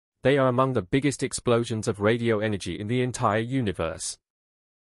They are among the biggest explosions of radio energy in the entire universe.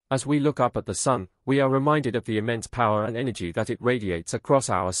 As we look up at the Sun, we are reminded of the immense power and energy that it radiates across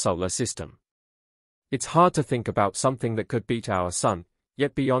our solar system. It's hard to think about something that could beat our Sun,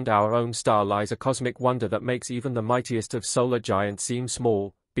 yet beyond our own star lies a cosmic wonder that makes even the mightiest of solar giants seem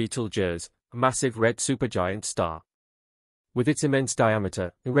small: Betelgeuse, a massive red supergiant star. With its immense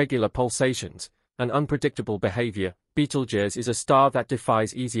diameter, irregular pulsations, and unpredictable behavior, Betelgeuse is a star that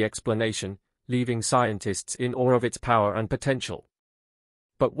defies easy explanation, leaving scientists in awe of its power and potential.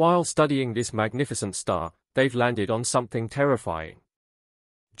 But while studying this magnificent star, they've landed on something terrifying.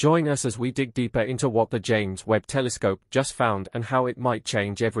 Join us as we dig deeper into what the James Webb Telescope just found and how it might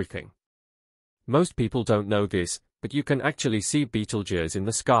change everything. Most people don't know this, but you can actually see Betelgeuse in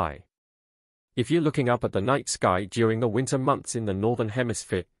the sky. If you're looking up at the night sky during the winter months in the northern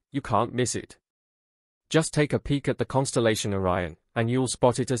hemisphere, you can't miss it. Just take a peek at the constellation Orion, and you'll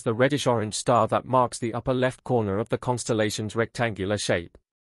spot it as the reddish-orange star that marks the upper left corner of the constellation's rectangular shape.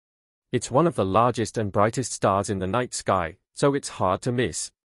 It's one of the largest and brightest stars in the night sky, so it's hard to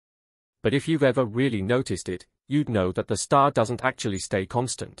miss. But if you've ever really noticed it, you'd know that the star doesn't actually stay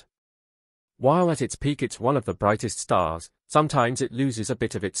constant. While at its peak it's one of the brightest stars, sometimes it loses a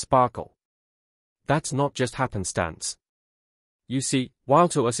bit of its sparkle. That's not just happenstance. You see, while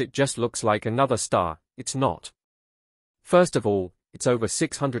to us it just looks like another star, it's not. First of all, it's over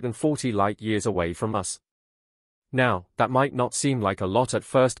 640 light-years away from us. Now, that might not seem like a lot at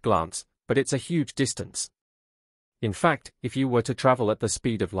first glance, but it's a huge distance. In fact, if you were to travel at the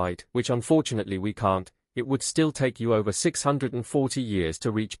speed of light, which unfortunately we can't, it would still take you over 640 years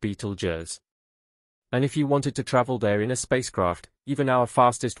to reach Betelgeuse. And if you wanted to travel there in a spacecraft, even our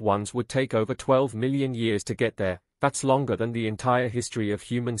fastest ones would take over 12 million years to get there. That's longer than the entire history of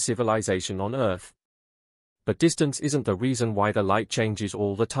human civilization on Earth. But distance isn't the reason why the light changes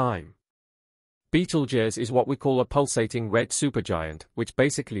all the time. Betelgeuse is what we call a pulsating red supergiant, which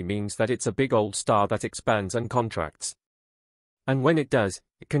basically means that it's a big old star that expands and contracts. And when it does,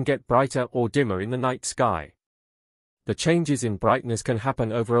 it can get brighter or dimmer in the night sky. The changes in brightness can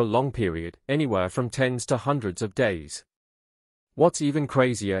happen over a long period, anywhere from tens to hundreds of days. What's even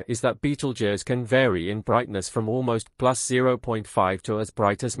crazier is that Betelgeuse can vary in brightness from almost plus 0.5 to as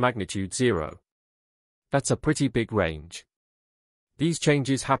bright as magnitude 0. That's a pretty big range. These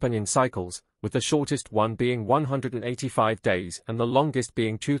changes happen in cycles, with the shortest one being 185 days and the longest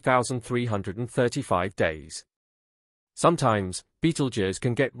being 2,335 days. Sometimes, Betelgeuse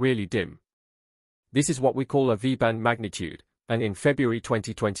can get really dim. This is what we call a V-band magnitude, and in February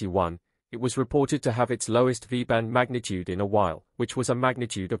 2021, it was reported to have its lowest V-band magnitude in a while, which was a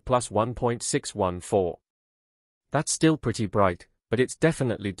magnitude of plus 1.614. That's still pretty bright, but it's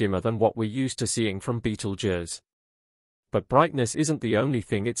definitely dimmer than what we're used to seeing from Betelgeuse. But brightness isn't the only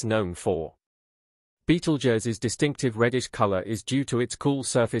thing it's known for. Betelgeuse's distinctive reddish color is due to its cool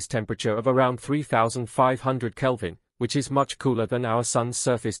surface temperature of around 3,500 Kelvin, which is much cooler than our Sun's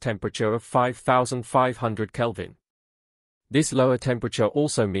surface temperature of 5,500 Kelvin. This lower temperature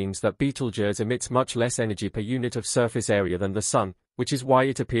also means that Betelgeuse emits much less energy per unit of surface area than the Sun, which is why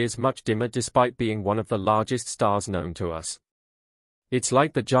it appears much dimmer despite being one of the largest stars known to us. It's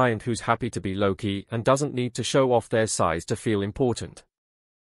like the giant who's happy to be low-key and doesn't need to show off their size to feel important.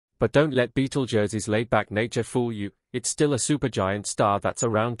 But don't let Betelgeuse's laid-back nature fool you, it's still a supergiant star that's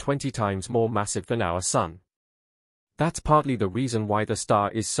around 20 times more massive than our Sun. That's partly the reason why the star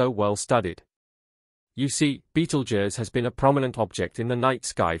is so well studied. You see, Betelgeuse has been a prominent object in the night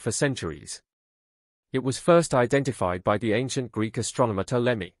sky for centuries. It was first identified by the ancient Greek astronomer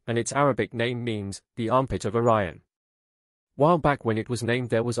Ptolemy, and its Arabic name means, the armpit of Orion. While back when it was named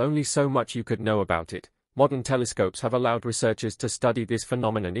there was only so much you could know about it, modern telescopes have allowed researchers to study this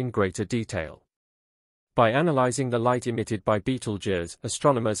phenomenon in greater detail. By analyzing the light emitted by Betelgeuse,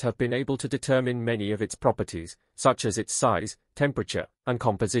 astronomers have been able to determine many of its properties, such as its size, temperature, and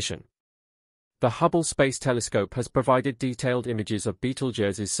composition. The Hubble Space Telescope has provided detailed images of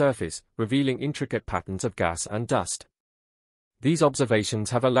Betelgeuse's surface, revealing intricate patterns of gas and dust. These observations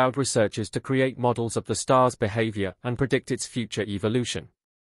have allowed researchers to create models of the star's behavior and predict its future evolution.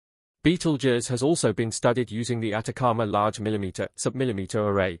 Betelgeuse has also been studied using the Atacama Large Millimeter Submillimeter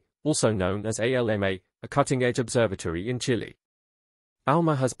Array, also known as ALMA, a cutting-edge observatory in Chile.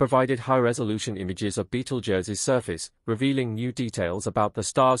 ALMA has provided high-resolution images of Betelgeuse's surface, revealing new details about the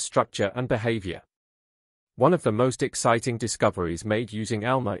star's structure and behavior. One of the most exciting discoveries made using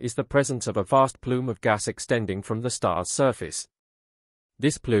ALMA is the presence of a vast plume of gas extending from the star's surface.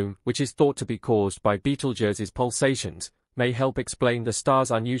 This plume, which is thought to be caused by Betelgeuse's pulsations, may help explain the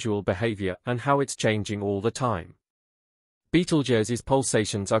star's unusual behavior and how it's changing all the time. Betelgeuse's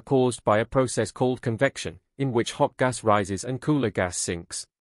pulsations are caused by a process called convection, in which hot gas rises and cooler gas sinks.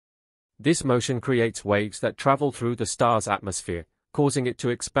 This motion creates waves that travel through the star's atmosphere, causing it to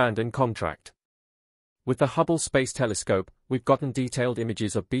expand and contract. With the Hubble Space Telescope, we've gotten detailed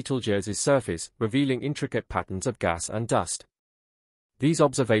images of Betelgeuse's surface, revealing intricate patterns of gas and dust. These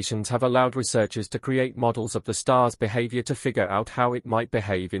observations have allowed researchers to create models of the star's behavior to figure out how it might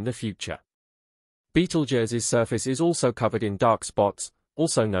behave in the future. Betelgeuse's surface is also covered in dark spots,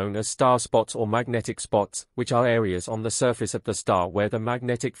 also known as star spots or magnetic spots, which are areas on the surface of the star where the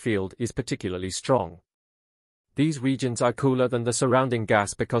magnetic field is particularly strong. These regions are cooler than the surrounding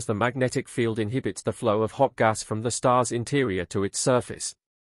gas because the magnetic field inhibits the flow of hot gas from the star's interior to its surface.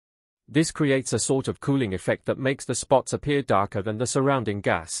 This creates a sort of cooling effect that makes the spots appear darker than the surrounding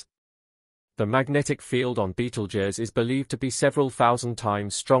gas. The magnetic field on Betelgeuse is believed to be several thousand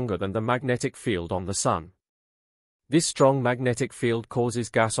times stronger than the magnetic field on the Sun. This strong magnetic field causes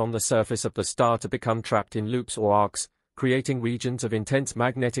gas on the surface of the star to become trapped in loops or arcs, creating regions of intense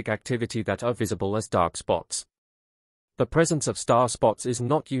magnetic activity that are visible as dark spots. The presence of star spots is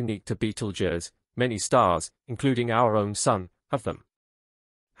not unique to Betelgeuse. Many stars, including our own Sun, have them.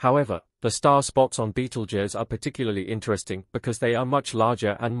 However, the star spots on Betelgeuse are particularly interesting because they are much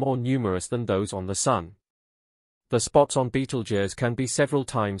larger and more numerous than those on the Sun. The spots on Betelgeuse can be several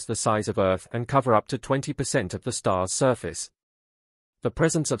times the size of Earth and cover up to 20% of the star's surface. The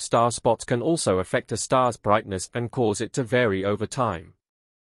presence of star spots can also affect a star's brightness and cause it to vary over time.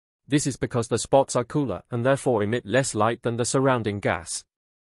 This is because the spots are cooler and therefore emit less light than the surrounding gas.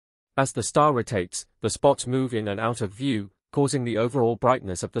 As the star rotates, the spots move in and out of view, causing the overall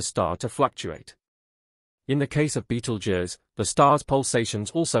brightness of the star to fluctuate. In the case of Betelgeuse, the star's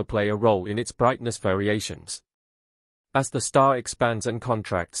pulsations also play a role in its brightness variations. As the star expands and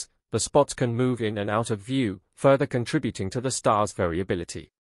contracts, the spots can move in and out of view, further contributing to the star's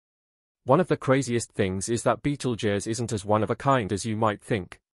variability. One of the craziest things is that Betelgeuse isn't as one of a kind as you might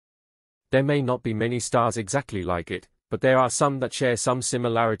think. There may not be many stars exactly like it, but there are some that share some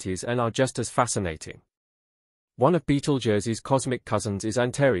similarities and are just as fascinating. One of Betelgeuse's cosmic cousins is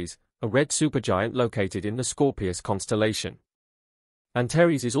Antares, a red supergiant located in the Scorpius constellation.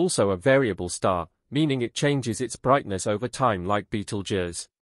 Antares is also a variable star, meaning it changes its brightness over time like Betelgeuse.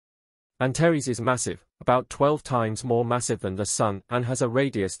 Antares is massive, about 12 times more massive than the Sun, and has a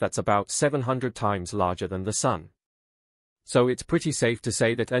radius that's about 700 times larger than the Sun. So it's pretty safe to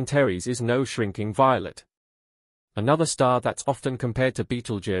say that Antares is no shrinking violet. Another star that's often compared to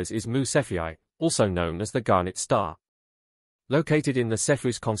Betelgeuse is Mu Cephei, also known as the Garnet Star. Located in the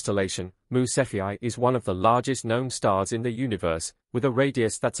Cepheus constellation, Mu Cephei is one of the largest known stars in the universe, with a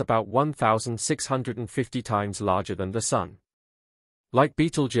radius that's about 1,650 times larger than the Sun. Like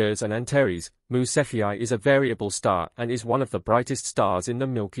Betelgeuse and Antares, Mu Cephei is a variable star and is one of the brightest stars in the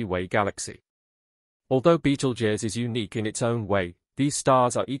Milky Way galaxy. Although Betelgeuse is unique in its own way, these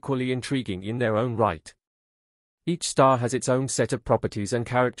stars are equally intriguing in their own right. Each star has its own set of properties and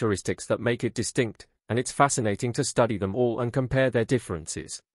characteristics that make it distinct, and it's fascinating to study them all and compare their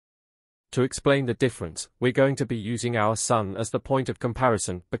differences. To explain the difference, we're going to be using our Sun as the point of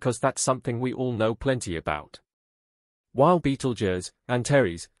comparison because that's something we all know plenty about. While Betelgeuse,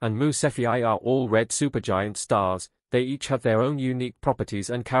 Antares, and Mu Cephei are all red supergiant stars, they each have their own unique properties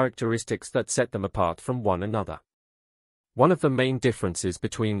and characteristics that set them apart from one another. One of the main differences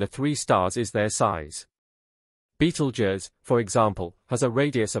between the three stars is their size. Betelgeuse, for example, has a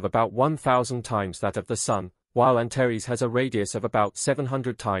radius of about 1,000 times that of the Sun, while Antares has a radius of about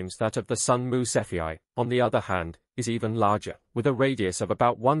 700 times that of the Sun. Mu Cephei, on the other hand, is even larger, with a radius of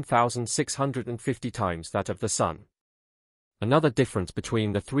about 1,650 times that of the Sun. Another difference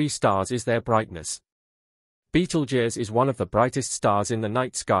between the three stars is their brightness. Betelgeuse is one of the brightest stars in the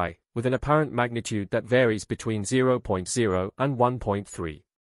night sky, with an apparent magnitude that varies between 0.0 and 1.3.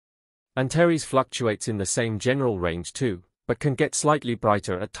 Antares fluctuates in the same general range too, but can get slightly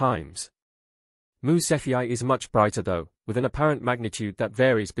brighter at times. Mu Cephei is much brighter though, with an apparent magnitude that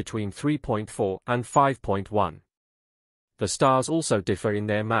varies between 3.4 and 5.1. The stars also differ in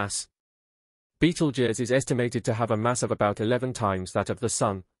their mass. Betelgeuse is estimated to have a mass of about 11 times that of the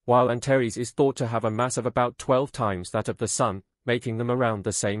Sun, while Antares is thought to have a mass of about 12 times that of the Sun, making them around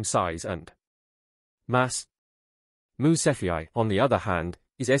the same size and mass. Mu Cephei, on the other hand,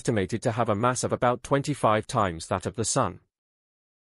 is estimated to have a mass of about 25 times that of the Sun.